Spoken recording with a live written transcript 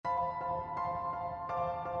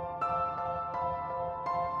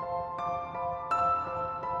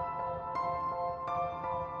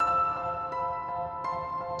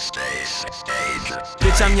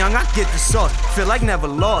Bitch, I'm young, I get the sauce. Feel like never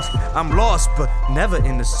lost. I'm lost, but never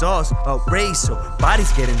in the sauce. A race, so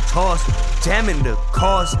bodies getting tossed. Jamming the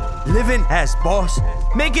cars, living as boss.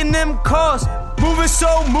 Making them calls, moving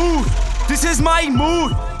so smooth. This is my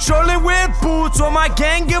mood. Strolling with boots, or my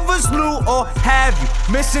gang give us loot. Or have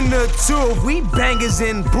you missing the two? We bangers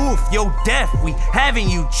in booth. Yo, death, we having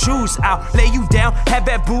you choose. I'll lay you down, have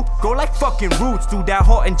that boot. Go like fucking roots through that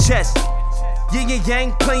heart and chest. Yin and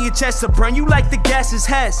yang, playing your chest to burn you like the gas is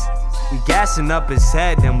Hess. We gassing up his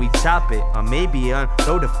head, then we chop it. Or maybe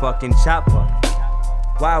unload the fucking chopper.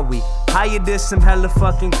 While we hired this some hella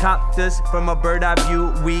fucking copters. From a bird eye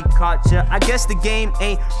view, we caught ya. I guess the game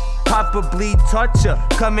ain't probably taught ya.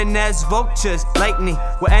 Coming as vultures, lightning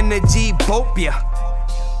with energy, bope ya.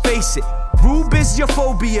 Face it, RUBE is your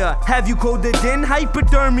phobia. Have you coded in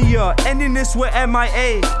hypothermia? Ending this with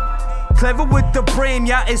MIA. Clever with the brain,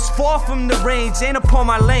 yeah, it's far from the range. Ain't upon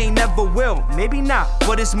my lane, never will. Maybe not,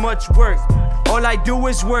 but it's much work. All I do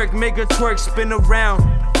is work, make her twerk, spin around.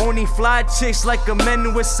 Only fly chicks like a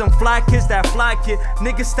man with some fly kids that fly kid.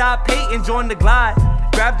 Niggas stop hating, join the glide.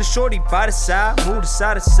 Grab the shorty by the side, move the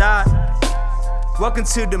side to side. Welcome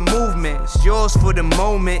to the movement, it's yours for the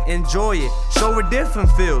moment, enjoy it. Show her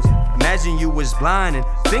different feels. Imagine you was blind and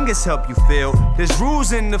fingers help you feel. There's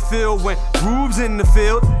rules in the field when RUBE's in the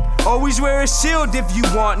field. Always wear a shield if you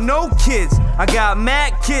want no kids. I got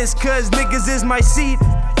mad kids cause niggas is my seed.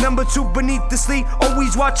 Number 2 beneath the sleeve.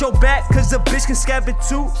 Always watch your back cause a bitch can scab it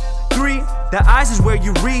 2, 3. The eyes is where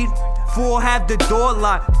you read. 4 had the door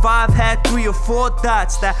locked. 5 had 3 or 4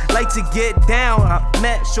 dots that like to get down. I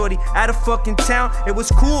met shorty out of fucking town. It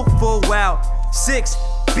was cool for a while. 6,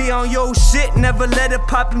 be on your shit, never let a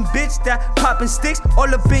poppin' bitch that poppin' sticks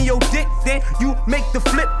all up in your dick. Then you make the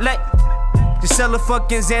flip like just sell a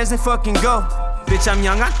fucking Zans and fucking go. Bitch, I'm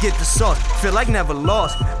young, I get the sauce. Feel like never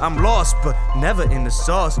lost. I'm lost, but never in the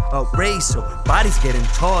sauce. A race, so bodies getting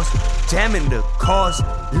tossed. Jamming the cars,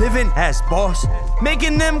 living as boss.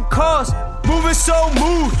 Making them calls, moving so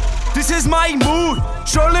smooth. This is my mood.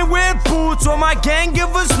 Strolling with boots, or my gang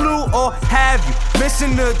give us loot. Or have you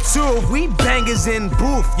missing the two? We bangers in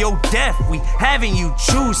booth. Yo, death, we having you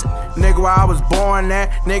choose. Nigga, where I was born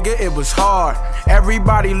at, nigga, it was hard.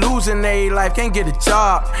 Everybody losing their life, can't get a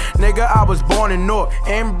job. Nigga, I was born in North,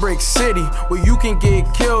 in Brick City, where you can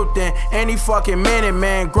get killed in any fucking minute,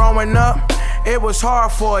 man. Growing up, it was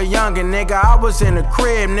hard for a youngin', nigga. I was in the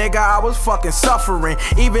crib, nigga, I was fucking suffering.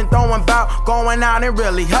 Even throwing about going out and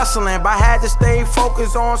really hustling. But I had to stay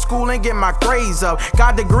focused on school and get my grades up.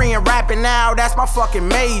 Got a degree in rapping now, that's my fucking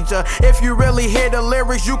major. If you really hear the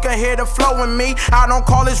lyrics, you can hear the flow in me. I don't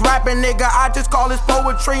call this rapping, nigga, I just call this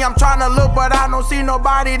poetry. I'm trying to look, but I don't see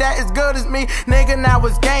nobody that as good as me. Nigga, now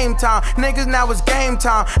it's game time. Niggas, now it's game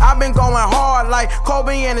time. I've been going hard like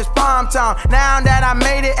Kobe in his prime time. Now that I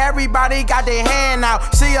made it, everybody got their hand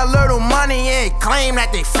out. See a little money and claim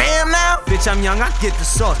that they fam now. Bitch, I'm young, I get the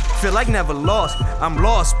sauce. Feel like never lost. I'm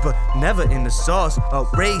lost, but never in the sauce. A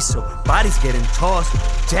race, so bodies getting tossed.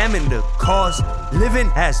 Jamming the cars,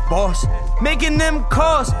 living as boss. Making them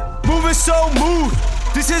calls, moving so smooth.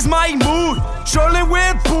 This is my mood. Strolling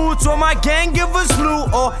with boots, or my gang give us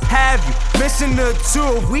loot. Or have you missing the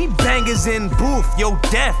two? We bangers in booth. Yo,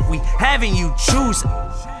 death, we having you choose.